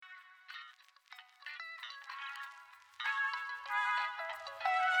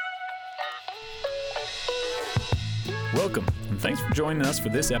Welcome, and thanks for joining us for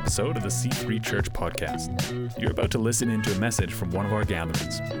this episode of the C3 Church Podcast. You're about to listen into a message from one of our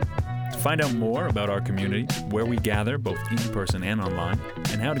gatherings. To find out more about our community, where we gather both in person and online,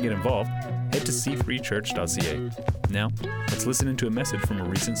 and how to get involved, head to c3church.ca. Now, let's listen into a message from a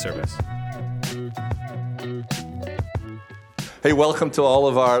recent service. Hey, welcome to all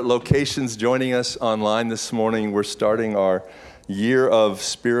of our locations joining us online this morning. We're starting our year of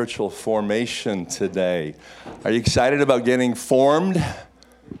spiritual formation today. Are you excited about getting formed?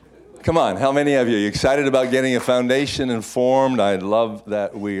 Come on, how many of you are excited about getting a foundation and formed? I love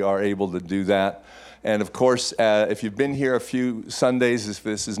that we are able to do that. And of course, if you've been here a few Sundays, if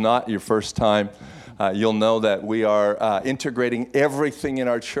this is not your first time, you'll know that we are integrating everything in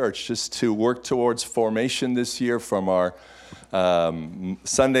our church just to work towards formation this year from our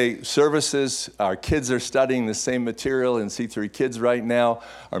Sunday services. Our kids are studying the same material in C3 Kids right now.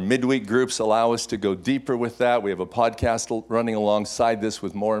 Our midweek groups allow us to go deeper with that. We have a podcast running alongside this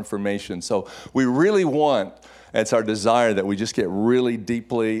with more information. So we really want, it's our desire that we just get really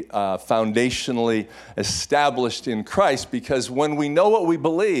deeply, foundationally established in Christ, because when we know what we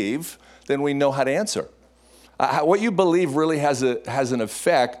believe, then we know how to answer. What you believe really has an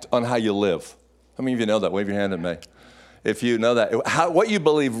effect on how you live. How many of you know that? Wave your hand at me. If you know that, what you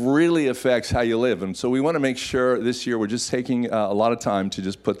believe really affects how you live. And so we want to make sure this year we're just taking a lot of time to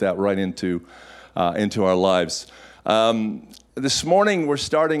just put that right into our lives. This morning we're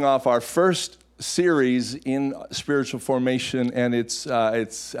starting off our first series in spiritual formation, and it's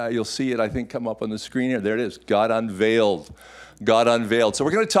you'll see it, I think, come up on the screen here. There it is, God Unveiled. God Unveiled. So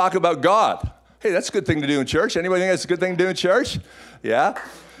we're going to talk about God. Hey, that's a good thing to do in church. Anybody think that's a good thing to do in church? Yeah?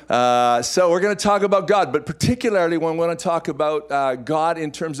 So we're going to talk about God, but particularly when we want to talk about God in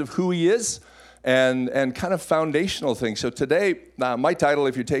terms of who He is and kind of foundational things. So today, my title,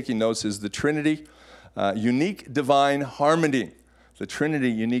 if you're taking notes, is The Trinity, Unique Divine Harmony. The Trinity,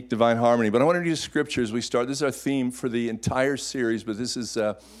 Unique Divine Harmony. But I want to use scripture as we start. This is our theme for the entire series, but this is,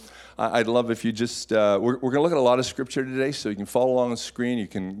 I'd love if you just, we're going to look at a lot of scripture today, so you can follow along on the screen. You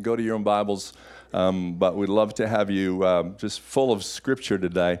can go to your own Bibles. But we'd love to have you just full of scripture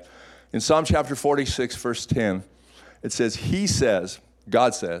today. In Psalm chapter 46, verse 10, it says,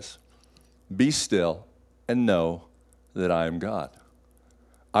 God says, "Be still and know that I am God.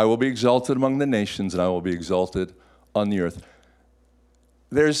 I will be exalted among the nations, and I will be exalted on the earth."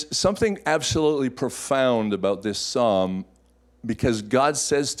 There's something absolutely profound about this psalm, because God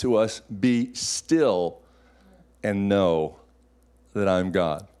says to us, "Be still and know that I'm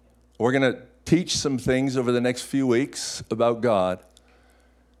God." We're going to teach some things over the next few weeks about God,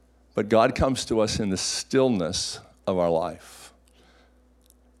 but God comes to us in the stillness of our life.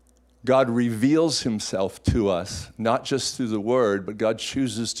 God reveals Himself to us, not just through the Word, but God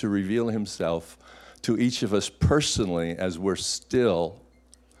chooses to reveal Himself to each of us personally as we're still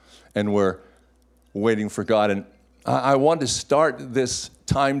and we're waiting for God. And I want to start this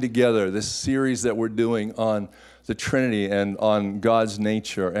time together, this series that we're doing on the Trinity and on God's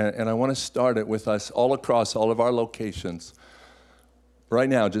nature. And I want to start it with us all across all of our locations. Right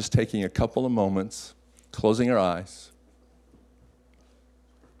now, just taking a couple of moments, closing our eyes.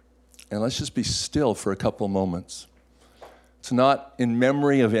 And let's just be still for a couple of moments. It's not in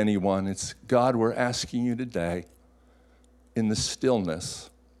memory of anyone. It's, God, we're asking you today, in the stillness,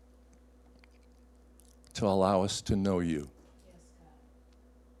 to allow us to know you.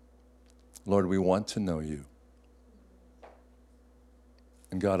 Lord, we want to know you.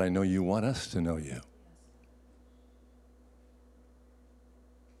 And God, I know you want us to know you.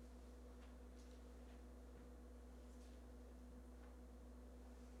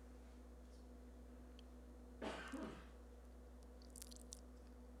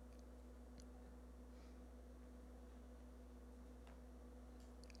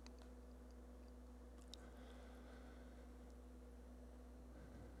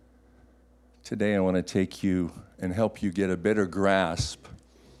 Today I want to take you and help you get a better grasp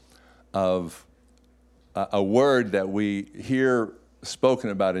of a word that we hear spoken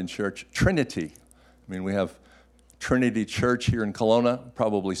about in church, Trinity. I mean, we have Trinity Church here in Kelowna,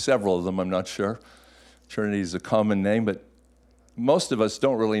 probably several of them, I'm not sure. Trinity is a common name, but most of us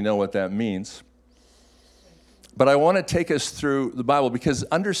don't really know what that means. But I want to take us through the Bible, because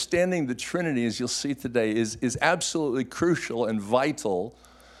understanding the Trinity, as you'll see today, is absolutely crucial and vital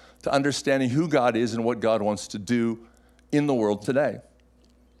to understanding who God is and what God wants to do in the world today.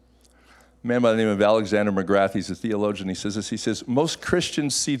 A man by the name of Alexander McGrath, he's a theologian, he says this, he says, "Most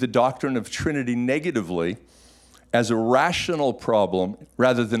Christians see the doctrine of Trinity negatively as a rational problem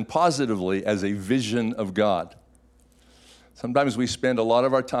rather than positively as a vision of God." Sometimes we spend a lot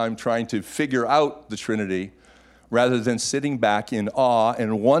of our time trying to figure out the Trinity rather than sitting back in awe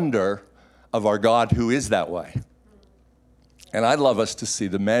and wonder of our God who is that way. And I'd love us to see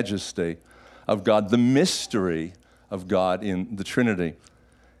the majesty of God, the mystery of God in the Trinity.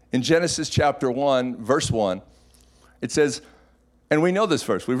 In Genesis chapter 1, verse 1, it says, and we know this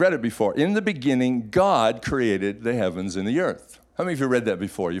verse, we've read it before, in the beginning, God created the heavens and the earth. How many of you read that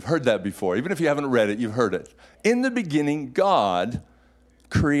before? You've heard that before. Even if you haven't read it, you've heard it. In the beginning, God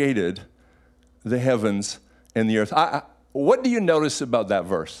created the heavens and the earth. What do you notice about that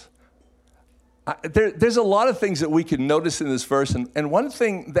verse? There's a lot of things that we can notice in this verse, and one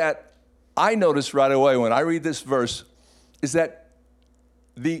thing that I notice right away when I read this verse is that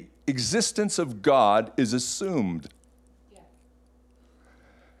the existence of God is assumed. Yeah.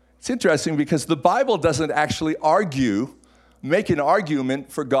 It's interesting because the Bible doesn't actually make an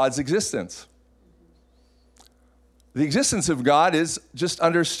argument for God's existence. The existence of God is just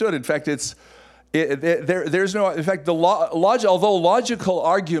understood. In fact, there's no, in fact, although logical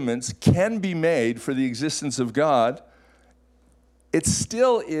arguments can be made for the existence of God, it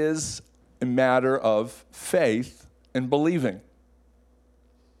still is a matter of faith and believing.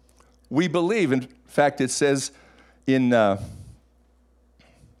 We believe. In fact, it says in, I'm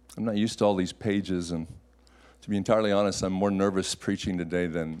not used to all these pages, and to be entirely honest, I'm more nervous preaching today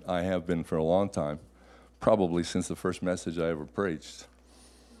than I have been for a long time, probably since the first message I ever preached.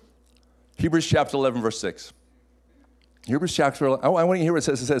 Hebrews chapter 11, verse 6. Hebrews chapter 11, I want you to hear what it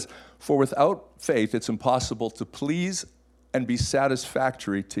says. It says, for without faith, it's impossible to please and be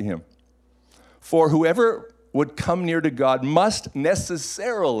satisfactory to him. For whoever would come near to God must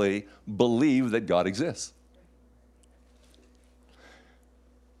necessarily believe that God exists.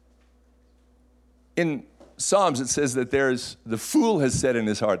 In Psalms, it says that the fool has said in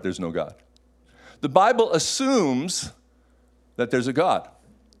his heart, there's no God. The Bible assumes that there's a God.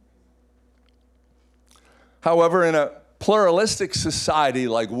 However, in a pluralistic society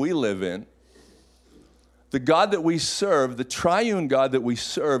like we live in, the God that we serve, the triune God that we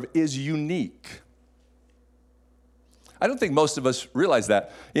serve, is unique. I don't think most of us realize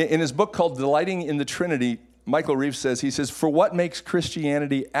that. In his book called Delighting in the Trinity, Michael Reeves says, for what makes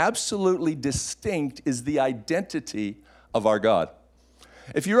Christianity absolutely distinct is the identity of our God.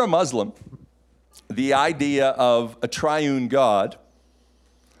 If you're a Muslim, the idea of a triune God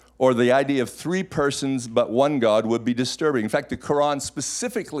or the idea of three persons but one God would be disturbing. In fact, the Quran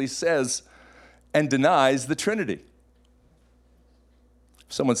specifically says and denies the Trinity.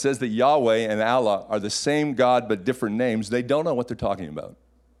 If someone says that Yahweh and Allah are the same God but different names, they don't know what they're talking about.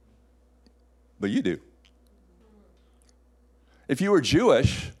 But you do. If you were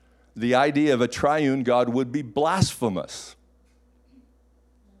Jewish, the idea of a triune God would be blasphemous.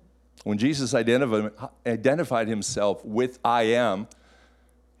 When Jesus identified himself with I am,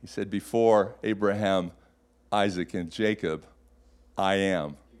 he said, before Abraham, Isaac, and Jacob, I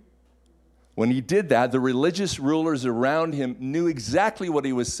am. When he did that, the religious rulers around him knew exactly what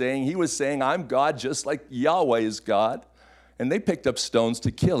he was saying. He was saying, I'm God just like Yahweh is God. And they picked up stones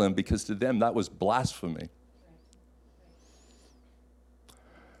to kill him because to them that was blasphemy.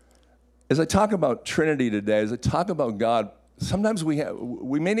 As I talk about Trinity today, as I talk about God, sometimes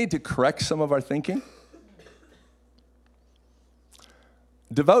we may need to correct some of our thinking.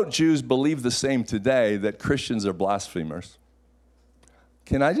 Devout Jews believe the same today, that Christians are blasphemers.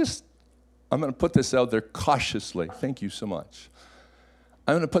 I'm going to put this out there cautiously. Thank you so much.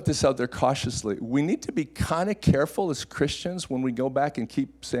 I'm going to put this out there cautiously. We need to be kind of careful as Christians when we go back and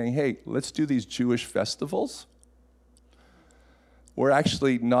keep saying, hey, let's do these Jewish festivals. We're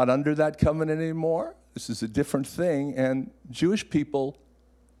actually not under that covenant anymore. This is a different thing, and Jewish people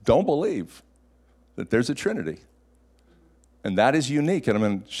don't believe that there's a Trinity. And that is unique, and I'm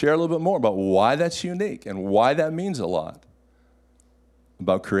going to share a little bit more about why that's unique and why that means a lot.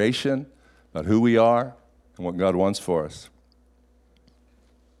 About creation, about who we are, and what God wants for us.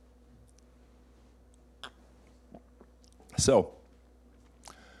 So,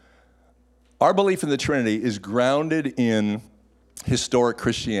 our belief in the Trinity is grounded in historic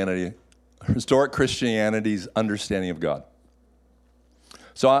Christianity's understanding of God.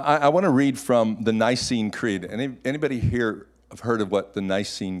 So I want to read from the Nicene Creed. Anybody here have heard of what the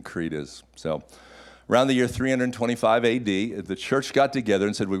Nicene Creed is? So around the year 325 AD, the church got together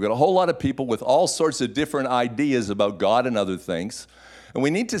and said, we've got a whole lot of people with all sorts of different ideas about God and other things. And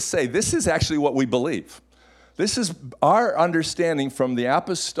we need to say, this is actually what we believe. This is our understanding from the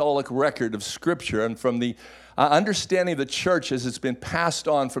apostolic record of Scripture and from the understanding of the church as it's been passed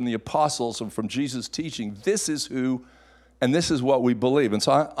on from the apostles and from Jesus' teaching. This is who, and this is what we believe. And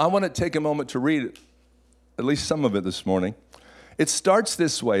so I want to take a moment to read at least some of it this morning. It starts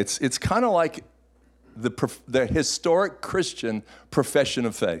this way. It's kind of like the historic Christian profession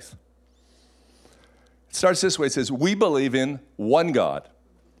of faith. It starts this way. It says, we believe in one God,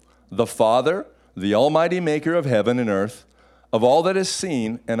 the Father, the almighty maker of heaven and earth, of all that is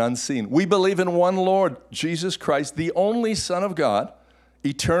seen and unseen. We believe in one Lord, Jesus Christ, the only Son of God,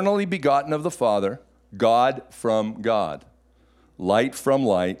 eternally begotten of the Father, God from God, light from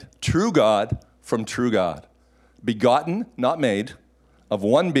light, true God from true God, begotten, not made, of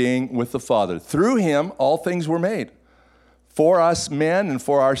one being with the Father. Through him all things were made. For us men and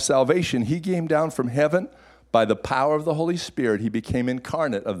for our salvation, he came down from heaven by the power of the Holy Spirit. He became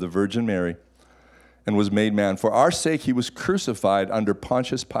incarnate of the Virgin Mary and was made man. For our sake, he was crucified under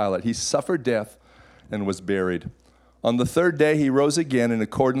Pontius Pilate. He suffered death and was buried. On the third day, he rose again in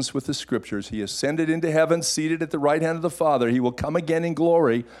accordance with the Scriptures. He ascended into heaven, seated at the right hand of the Father. He will come again in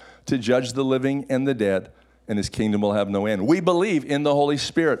glory to judge the living and the dead, and his kingdom will have no end. We believe in the Holy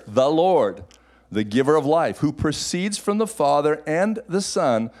Spirit, the Lord, the giver of life, who proceeds from the Father and the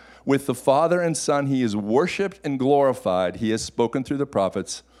Son. With the Father and Son, he is worshiped and glorified. He has spoken through the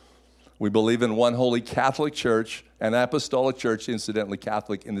prophets. We believe in one holy Catholic Church, an apostolic church. Incidentally,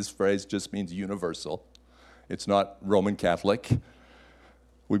 Catholic in this phrase just means universal. It's not Roman Catholic.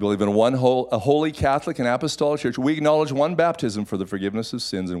 We believe in a holy Catholic and apostolic church. We acknowledge one baptism for the forgiveness of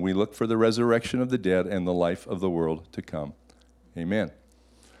sins, and we look for the resurrection of the dead and the life of the world to come. Amen.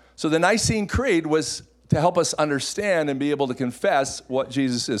 So the Nicene Creed was to help us understand and be able to confess what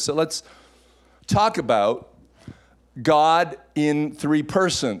Jesus is. So let's talk about God in three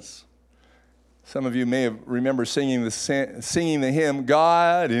persons. Some of you may have remember singing the hymn,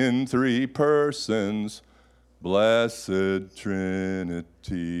 God in three persons, Blessed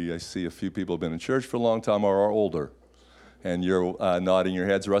Trinity. I see a few people have been in church for a long time or are older. And you're nodding your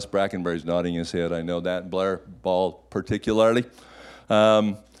heads. Russ Brackenbury's nodding his head. I know that. Blair Ball particularly.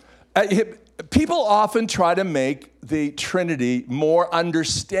 People often try to make the Trinity more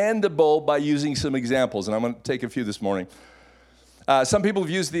understandable by using some examples. And I'm going to take a few this morning. Some people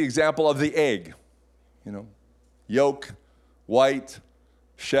have used the example of the egg. Yolk, white,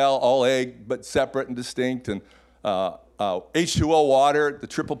 shell, all egg, but separate and distinct, and H2O water, the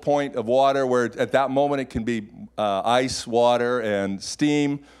triple point of water, where at that moment it can be ice, water, and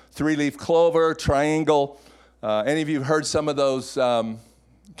steam. Three-leaf clover, triangle. Any of you have heard some of those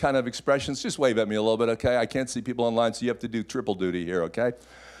kind of expressions? Just wave at me a little bit, okay? I can't see people online, so you have to do triple duty here, okay?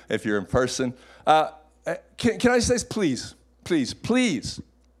 If you're in person. Can I say, please,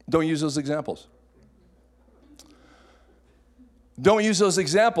 don't use those examples. Don't use those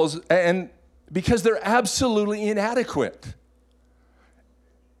examples, and because they're absolutely inadequate.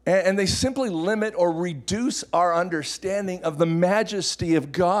 And they simply limit or reduce our understanding of the majesty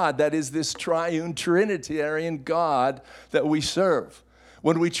of God, that is this triune Trinitarian God that we serve.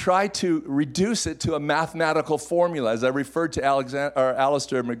 When we try to reduce it to a mathematical formula, as I referred to Alistair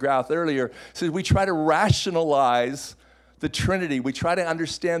McGrath earlier, says we try to rationalize the Trinity. We try to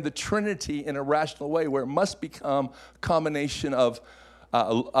understand the Trinity in a rational way, where it must become a combination of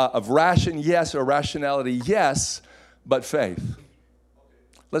ration, yes, or rationality, yes, but faith.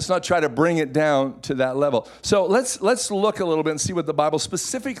 Let's not try to bring it down to that level. So let's look a little bit and see what the Bible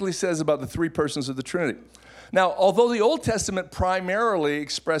specifically says about the three persons of the Trinity. Now, although the Old Testament primarily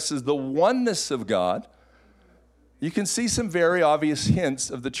expresses the oneness of God, you can see some very obvious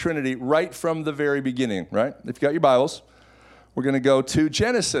hints of the Trinity right from the very beginning, right? If you got your Bibles, we're going to go to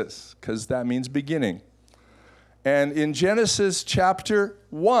Genesis, because that means beginning. And in Genesis chapter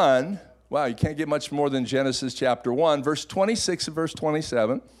 1, wow, you can't get much more than Genesis chapter 1, verse 26 and verse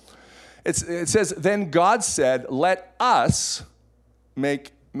 27. It says, then God said, let us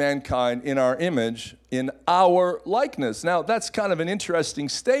make mankind in our image, in our likeness. Now, that's kind of an interesting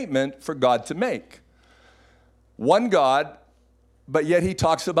statement for God to make. One God, but yet he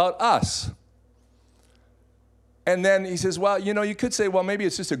talks about us. And then he says, well, you could say, well, maybe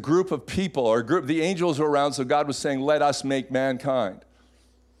it's just a group of people or a group. The angels were around, so God was saying, let us make mankind.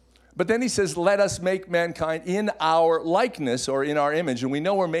 But then he says, let us make mankind in our likeness or in our image. And we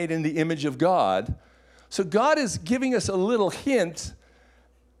know we're made in the image of God. So God is giving us a little hint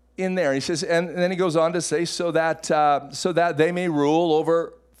in there. He says, and then he goes on to say, so that they may rule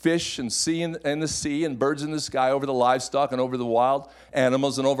over fish and sea and the sea and birds in the sky, over the livestock and over the wild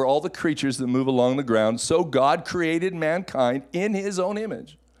animals and over all the creatures that move along the ground. So God created mankind in his own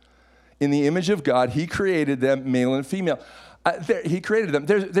image. In the image of God, he created them, male and female. He created them.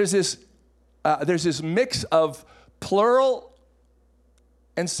 There's this mix of plural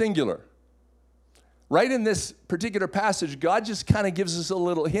and singular. right in this particular passage, God just kind of gives us a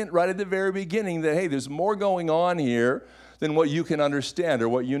little hint right at the very beginning that, hey, there's more going on here than what you can understand or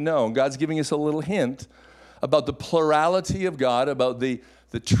what you know. And God's giving us a little hint about the plurality of God, about the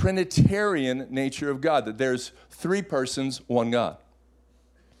Trinitarian nature of God, that there's three persons, one God.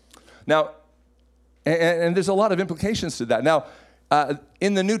 Now, and there's a lot of implications to that. Now,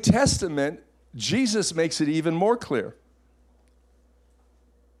 in the New Testament, Jesus makes it even more clear.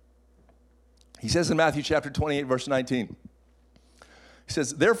 He says in Matthew chapter 28, verse 19, he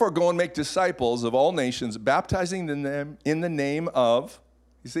says, therefore go and make disciples of all nations, baptizing them in the name of,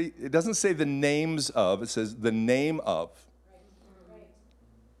 you see, it doesn't say the names of, it says the name of.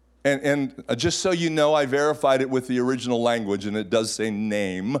 And just so you know, I verified it with the original language, and it does say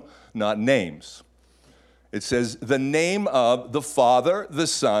name, not names. It says the name of the Father, the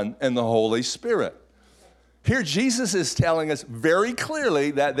Son, and the Holy Spirit. Here Jesus is telling us very clearly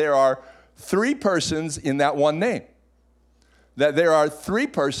that there are three persons in that one name. That there are three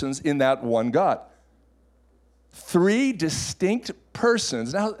persons in that one God. Three distinct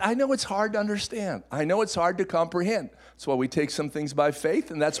persons. Now, I know it's hard to understand. I know it's hard to comprehend. That's why we take some things by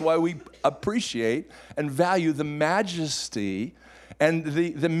faith, and that's why we appreciate and value the majesty and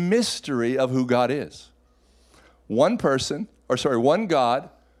the mystery of who God is. One God,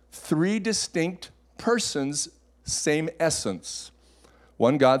 three distinct persons, same essence.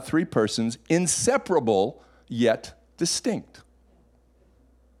 One God, three persons, inseparable yet distinct.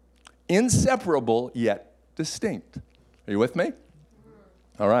 Inseparable yet distinct. Are you with me?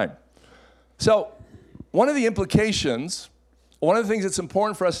 All right. So, one of the implications, one of the things that's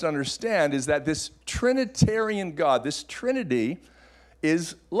important for us to understand is that this Trinitarian God, this Trinity,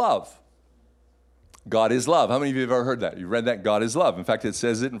 is love. God is love. How many of you have ever heard that? You've read that? God is love. In fact, it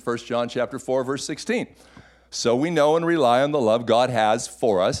says it in 1 John chapter 4, verse 16. So we know and rely on the love God has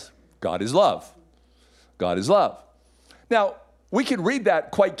for us. God is love. God is love. Now, we could read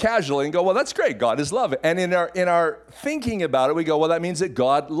that quite casually and go, well, that's great. God is love. And in our thinking about it, we go, well, that means that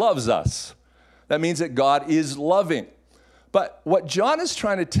God loves us. That means that God is loving. But what John is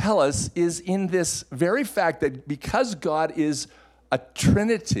trying to tell us is in this very fact that because God is a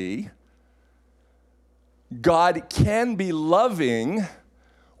Trinity, God can be loving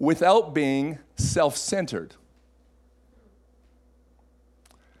without being self-centered.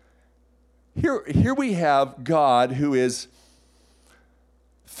 Here we have God who is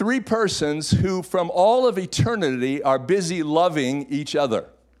three persons who from all of eternity are busy loving each other.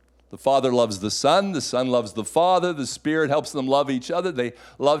 The Father loves the Son loves the Father, the Spirit helps them love each other, they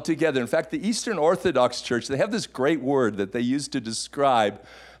love together. In fact, the Eastern Orthodox Church, they have this great word that they use to describe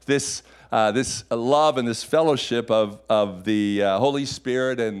this love and this fellowship of the Holy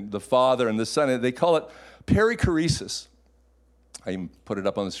Spirit and the Father and the Son. They call it perichoresis. I even put it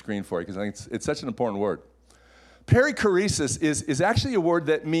up on the screen for you because I think it's such an important word. Perichoresis is actually a word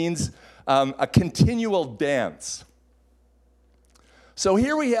that means a continual dance. So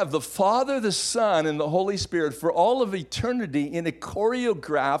here we have the Father, the Son, and the Holy Spirit for all of eternity in a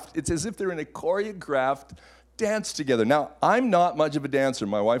choreographed, it's as if they're in a choreographed dance together. Now, I'm not much of a dancer.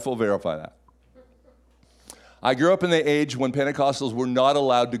 My wife will verify that. I grew up in the age when Pentecostals were not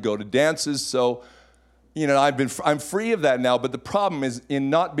allowed to go to dances, so I'm free of that now, but the problem is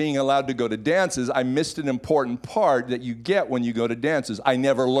in not being allowed to go to dances, I missed an important part that you get when you go to dances. I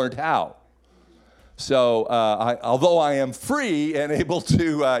never learned how. So although I am free and able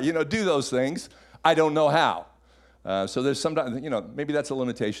to, do those things, I don't know how. So there's sometimes, maybe that's a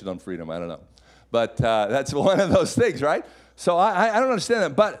limitation on freedom. I don't know. But that's one of those things, right? So I don't understand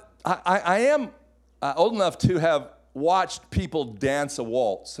that. But I am old enough to have watched people dance a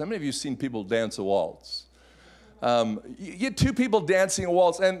waltz. How many of you have seen people dance a waltz? You get two people dancing a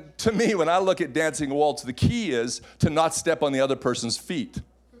waltz. And to me, when I look at dancing a waltz, the key is to not step on the other person's feet.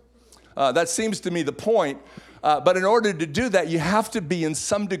 That seems to me the point. But in order to do that, you have to be in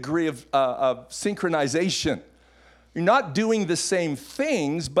some degree of synchronization. You're not doing the same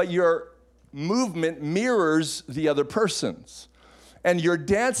things, but your movement mirrors the other person's. And you're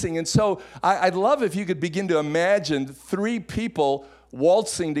dancing. And so I'd love if you could begin to imagine three people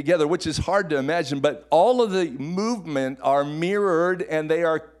waltzing together, which is hard to imagine, but all of the movement are mirrored and they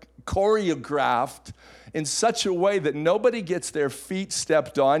are choreographed in such a way that nobody gets their feet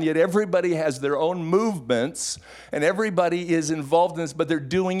stepped on, yet everybody has their own movements, and everybody is involved in this, but they're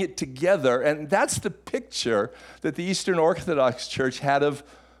doing it together. And that's the picture that the Eastern Orthodox Church had of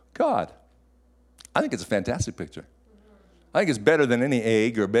God. I think it's a fantastic picture. I think it's better than any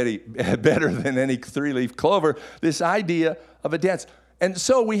egg or better than any three-leaf clover, this idea of a dance. And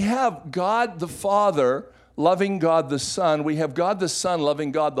so we have God the Father loving God the Son, we have God the Son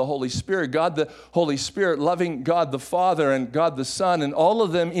loving God the Holy Spirit, God the Holy Spirit loving God the Father and God the Son, and all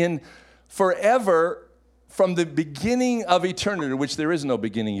of them in forever from the beginning of eternity, which there is no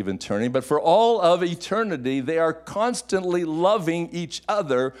beginning of eternity, but for all of eternity, they are constantly loving each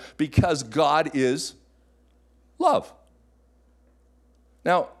other because God is love.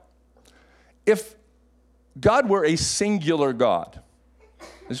 Now, if God were a singular God,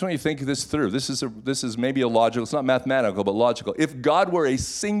 I just want you to think this through. This is maybe a logical, it's not mathematical, but logical. If God were a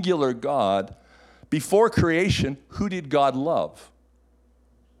singular God, before creation, who did God love?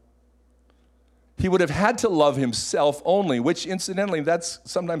 He would have had to love himself only, which incidentally, that's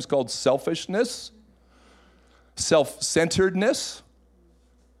sometimes called selfishness, self-centeredness.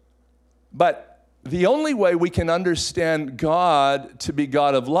 But the only way we can understand God to be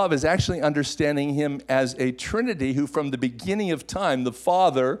God of love is actually understanding him as a Trinity who from the beginning of time, the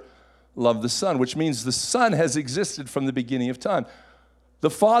Father loved the Son, which means the Son has existed from the beginning of time. The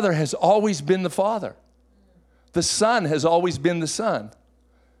Father has always been the Father. The Son has always been the Son.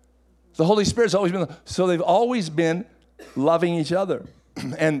 The Holy Spirit's always been, so they've always been loving each other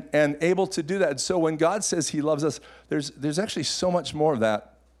and able to do that. So when God says he loves us, there's actually so much more of that.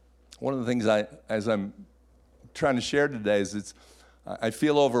 One of the things as I'm trying to share today is I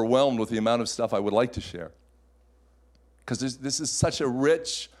feel overwhelmed with the amount of stuff I would like to share. Because this is such a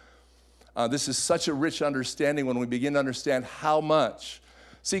rich understanding when we begin to understand how much.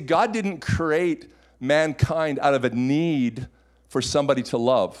 See, God didn't create mankind out of a need for somebody to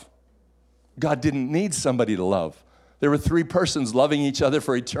love. God didn't need somebody to love. There were three persons loving each other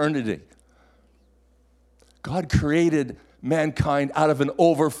for eternity. God created mankind out of an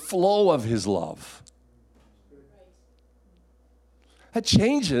overflow of his love. That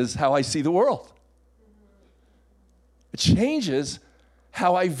changes how I see the world. It changes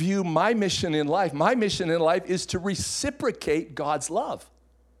how I view my mission in life. My mission in life is to reciprocate God's love.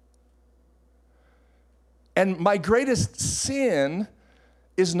 And my greatest sin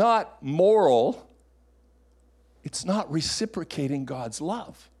is not moral. It's not reciprocating God's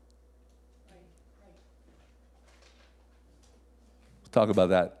love. We'll talk about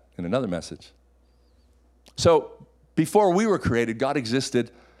that in another message. So, before we were created, God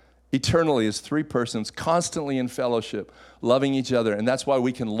existed eternally as three persons, constantly in fellowship, loving each other. And that's why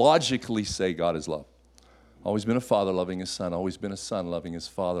we can logically say God is love. Always been a father loving his son, always been a son loving his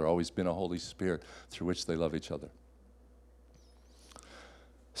father, always been a Holy Spirit through which they love each other.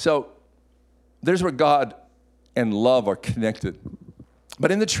 So, there's where God and love are connected.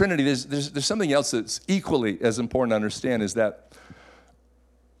 But in the Trinity, there's something else that's equally as important to understand, is that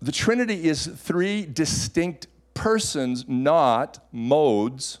the Trinity is three distinct persons, not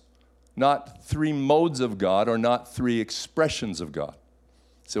modes, not three modes of God, or not three expressions of God.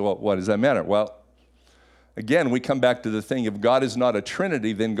 So, well, what does that matter? Well, again, we come back to the thing, if God is not a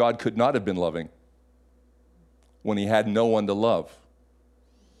Trinity, then God could not have been loving when he had no one to love.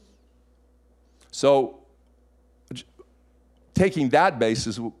 So, taking that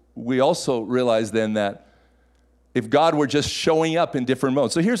basis, we also realize then that if God were just showing up in different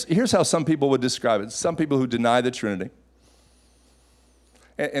modes. So here's how some people would describe it. Some people who deny the Trinity.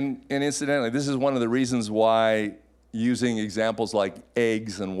 And incidentally, this is one of the reasons why using examples like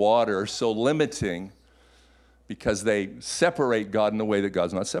eggs and water are so limiting, because they separate God in a way that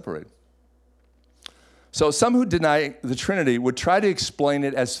God's not separated. So some who deny the Trinity would try to explain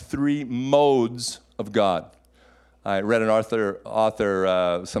it as three modes of God. I read an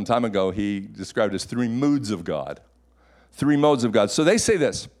author some time ago, he described it as three moods of God. Three modes of God. So they say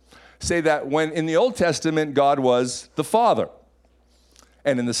this, say that when in the Old Testament, God was the Father.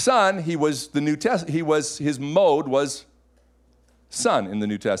 And in the Son, he was the New Testament, his mode was Son in the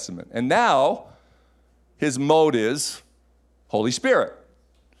New Testament. And now, his mode is Holy Spirit.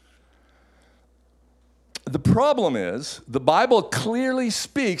 The problem is, the Bible clearly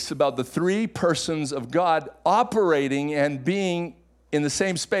speaks about the three persons of God operating and being in the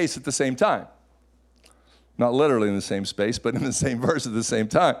same space at the same time. Not literally in the same space, but in the same verse at the same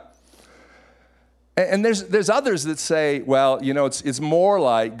time. And there's others that say, well, you know, it's more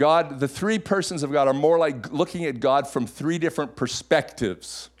like God, the three persons of God are more like looking at God from three different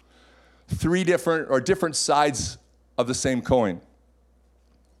perspectives, different sides of the same coin.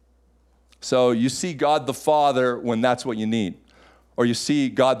 So you see God the Father when that's what you need. Or you see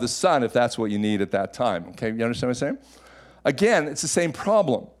God the Son if that's what you need at that time. Okay, you understand what I'm saying? Again, it's the same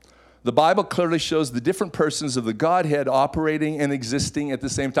problem. The Bible clearly shows the different persons of the Godhead operating and existing at the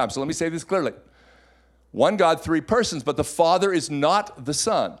same time. So let me say this clearly. One God, three persons, but the Father is not the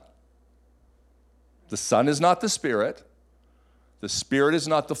Son. The Son is not the Spirit. The Spirit is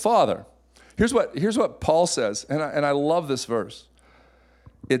not the Father. Here's what Paul says, and I love this verse.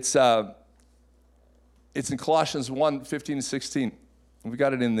 It's in Colossians 1:15 and 16. We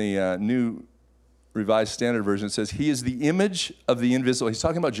got it in the New Revised Standard Version. It says, he is the image of the invisible. He's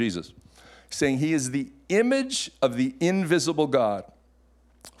talking about Jesus. He's saying he is the image of the invisible God.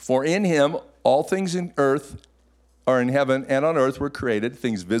 For in him, all things in earth or in heaven and on earth were created,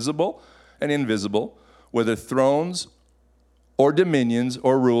 things visible and invisible, whether thrones or dominions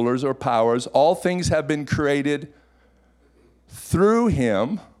or rulers or powers. All things have been created through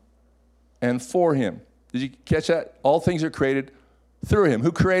him and for him. Did you catch that? All things are created through him.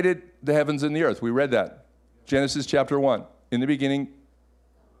 Who created the heavens and the earth? We read that. Genesis chapter 1. In the beginning,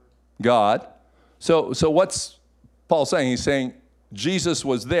 God. So what's Paul saying? He's saying Jesus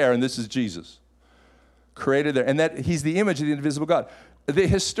was there, and this is Jesus. Created there. And that he's the image of the invisible God. The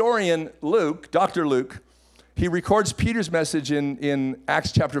historian Luke, Dr. Luke, he records Peter's message in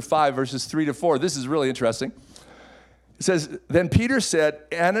Acts chapter 5, verses 3 to 4. This is really interesting. It says, then Peter said,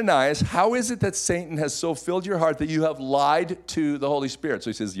 Ananias, how is it that Satan has so filled your heart that you have lied to the Holy Spirit? So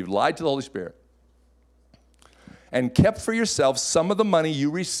he says, you've lied to the Holy Spirit and kept for yourself some of the money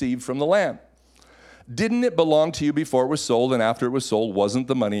you received from the Lamb. Didn't it belong to you before it was sold, and after it was sold, wasn't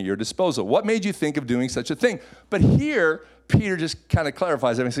the money at your disposal? What made you think of doing such a thing? But here, Peter just kind of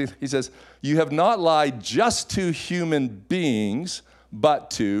clarifies everything. He says, you have not lied just to human beings, but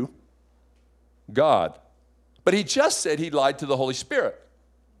to God. But he just said he lied to the Holy Spirit.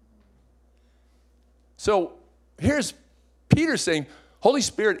 So here's Peter saying, Holy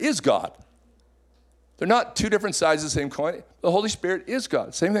Spirit is God. They're not two different sides of the same coin. The Holy Spirit is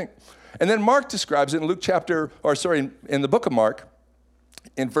God, same thing. And then Mark describes it in in the book of Mark,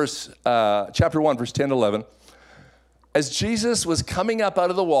 in chapter 1, verse 10 to 11. As Jesus was coming up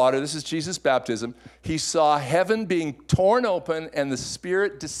out of the water, this is Jesus' baptism, he saw heaven being torn open and the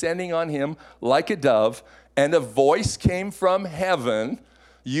Spirit descending on him like a dove, and a voice came from heaven,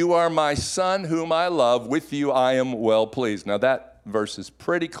 you are my Son whom I love, with you I am well pleased. Now that verse is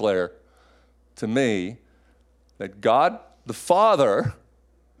pretty clear to me that God the Father,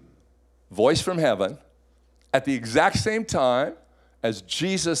 voice from heaven, at the exact same time as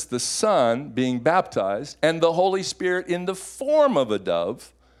Jesus the Son being baptized and the Holy Spirit in the form of a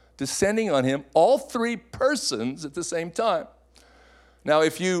dove descending on him, all three persons at the same time. Now,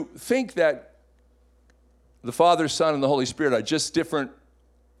 if you think that the Father, Son, and the Holy Spirit are just different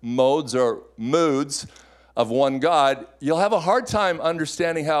modes or moods of one God, you'll have a hard time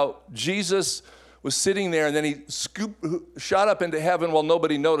understanding how Jesus was sitting there and then he shot up into heaven while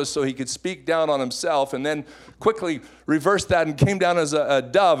nobody noticed so he could speak down on himself, and then quickly reversed that and came down as a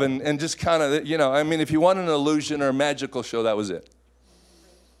dove and just kind of, if you want an illusion or a magical show, that was it.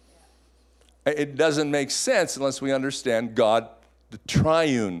 It doesn't make sense unless we understand God, the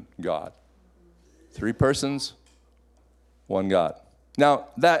triune God. Three persons, one God. Now,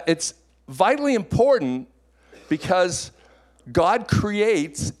 that it's vitally important because God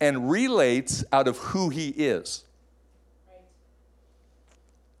creates and relates out of who he is.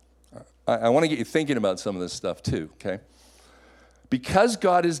 I want to get you thinking about some of this stuff too, okay? Because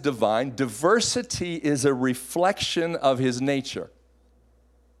God is divine, diversity is a reflection of his nature.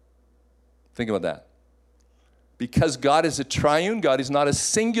 Think about that. Because God is a triune God, he's not a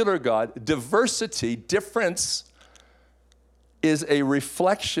singular God. Diversity, difference, is a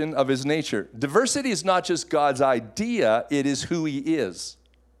reflection of his nature. Diversity is not just God's idea, it is who he is.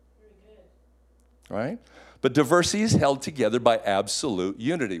 Very good. Right? But diversity is held together by absolute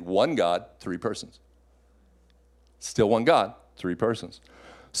unity. One God, three persons. Still one God, three persons.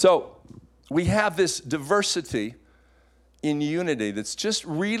 So we have this diversity in unity that's just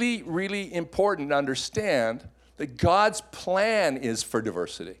really, really important to understand that God's plan is for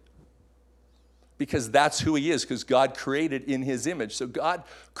diversity. Because that's who he is, because God created in his image. So God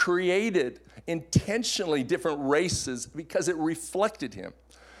created intentionally different races because it reflected him.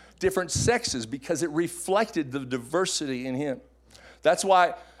 Different sexes because it reflected the diversity in him. That's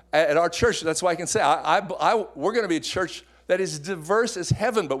why at our church, that's why I can say, we're going to be a church that is diverse as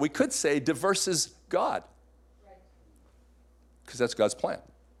heaven, but we could say diverse as God. Because that's God's plan.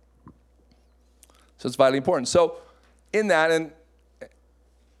 So it's vitally important. So in that, and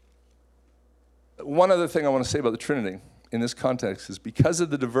one other thing I want to say about the Trinity in this context is because of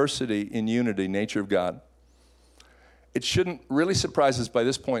the diversity in unity nature of God, it shouldn't really surprise us by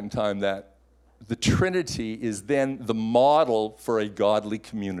this point in time that the Trinity is then the model for a godly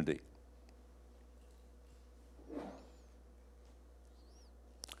community.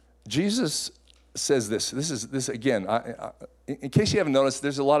 Jesus says this again, in case you haven't noticed,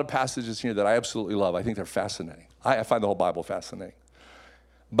 there's a lot of passages here that I absolutely love. I think they're fascinating. I find the whole Bible fascinating.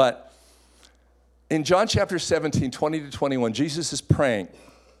 But In John chapter 17, 20 to 21, Jesus is praying.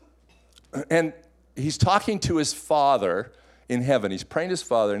 And he's talking to his Father in heaven. He's praying to his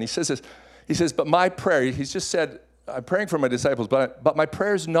Father, and he says this. He says, but my prayer, he's just said, I'm praying for my disciples, but my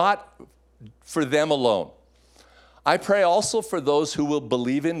prayer is not for them alone. I pray also for those who will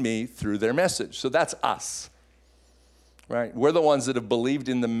believe in me through their message. So that's us, right? We're the ones that have believed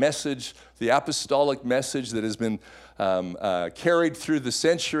in the message, the apostolic message that has been carried through the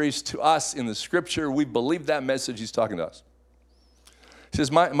centuries to us in the Scripture. We believe that message. He's talking to us. He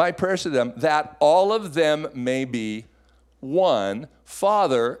says, my prayers to them, that all of them may be one,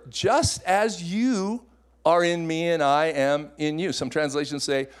 Father, just as you are in me and I am in you. Some translations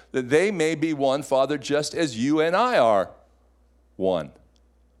say that they may be one, Father, just as you and I are one.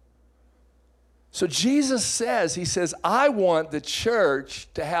 So Jesus says, he says, I want the church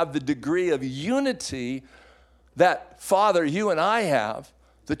to have the degree of unity that, Father, you and I have,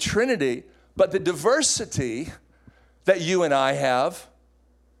 the Trinity, but the diversity that you and I have,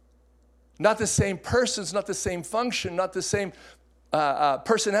 not the same persons, not the same function, not the same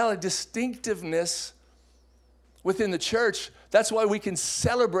personality, distinctiveness within the church. That's why we can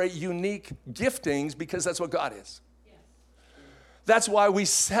celebrate unique giftings, because that's what God is. Yes. That's why we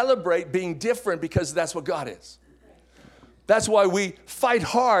celebrate being different, because that's what God is. That's why we fight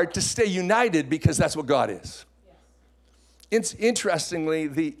hard to stay united, because that's what God is. Yes. Interestingly,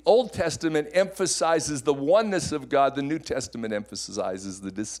 the Old Testament emphasizes the oneness of God. The New Testament emphasizes the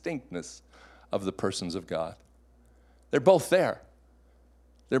distinctness of the persons of God. They're both there.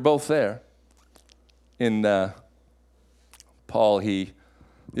 They're both there. In the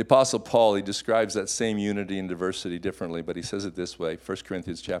Apostle Paul, he describes that same unity and diversity differently, but he says it this way, 1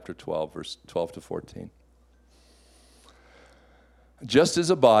 Corinthians chapter 12, verse 12 to 14. Just as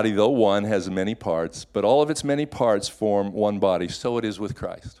a body, though one, has many parts, but all of its many parts form one body, so it is with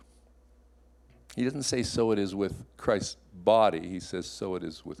Christ. He doesn't say so it is with Christ's body, he says so it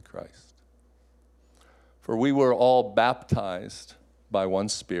is with Christ. For we were all baptized by one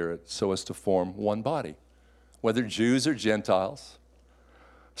Spirit so as to form one body. Whether Jews or Gentiles,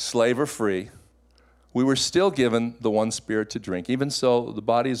 slave or free, we were still given the one Spirit to drink. Even so, the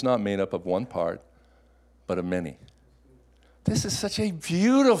body is not made up of one part, but of many. This is such a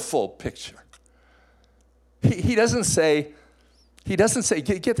beautiful picture. He doesn't say,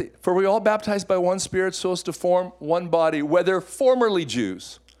 get it, for we all baptized by one Spirit so as to form one body, whether formerly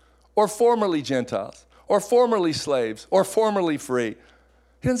Jews or formerly Gentiles or formerly slaves or formerly free.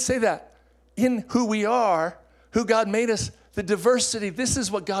 He doesn't say that. In who we are, who God made us, the diversity, this is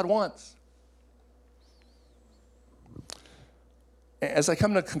what God wants. As I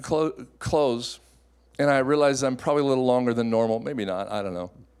come to close, and I realize I'm probably a little longer than normal, maybe not, I don't know.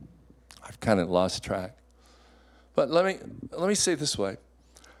 I've kind of lost track. But let me say it this way.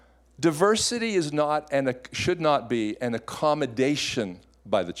 Diversity is not and should not be an accommodation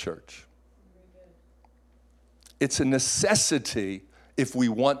by the church. It's a necessity if we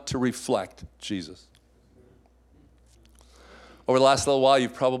want to reflect Jesus. Over the last little while,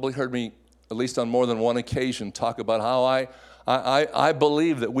 you've probably heard me, at least on more than one occasion, talk about how I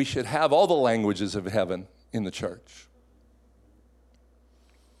believe that we should have all the languages of heaven in the church.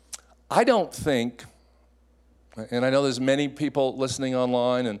 I don't think, and I know there's many people listening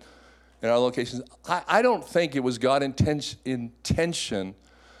online and in our locations, I don't think it was God's intention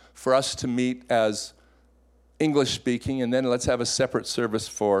for us to meet as English speaking, and then let's have a separate service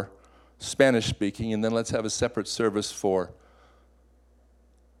for Spanish speaking, and then let's have a separate service for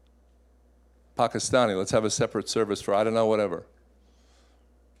Pakistani. Let's have a separate service for, I don't know, whatever.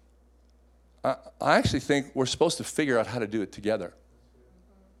 I actually think we're supposed to figure out how to do it together,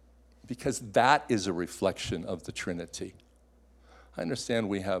 because that is a reflection of the Trinity. I understand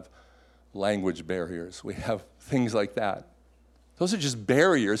we have language barriers. We have things like that. Those are just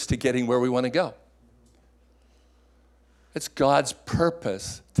barriers to getting where we want to go. It's God's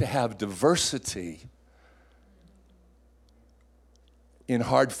purpose to have diversity in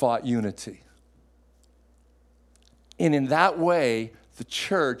hard-fought unity. And in that way, the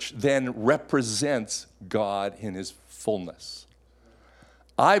church then represents God in his fullness.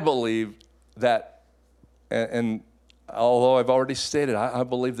 I believe that, and although I've already stated, I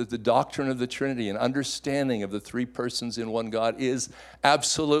believe that the doctrine of the Trinity and understanding of the three persons in one God is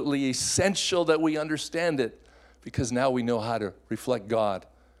absolutely essential that we understand it, because now we know how to reflect God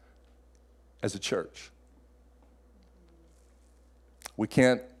as a church. We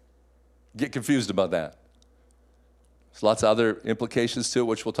can't get confused about that. There's lots of other implications to it,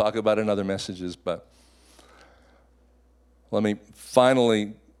 which we'll talk about in other messages, but let me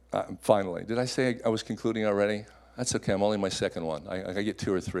finally, did I say I was concluding already? That's okay, I'm only my second one. I get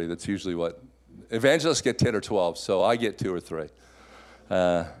two or three. That's usually what Evangelists get 10 or 12, so I get 2 or 3.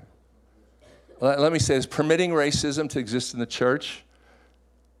 Let me say this. Permitting racism to exist in the church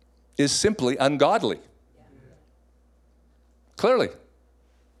is simply ungodly. Clearly.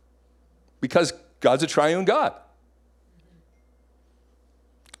 Because God's a triune God.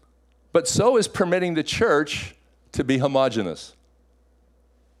 But so is permitting the church to be homogenous.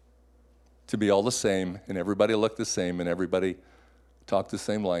 To be all the same, and everybody look the same, and everybody talk the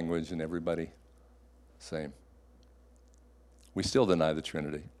same language, and everybody same. We still deny the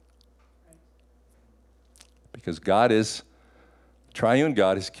Trinity. Because God is triune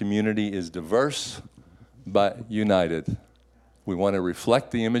God, his community is diverse but united. We want to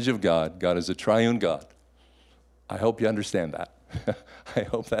reflect the image of God. God is a triune God. I hope you understand that. I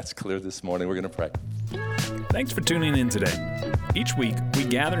hope that's clear this morning. We're going to pray. Thanks for tuning in today. Each week, we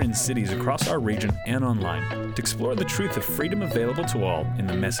gather in cities across our region and online to explore the truth of freedom available to all in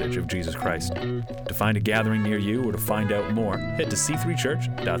the message of Jesus Christ. To find a gathering near you or to find out more, head to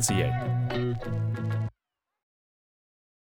c3church.ca.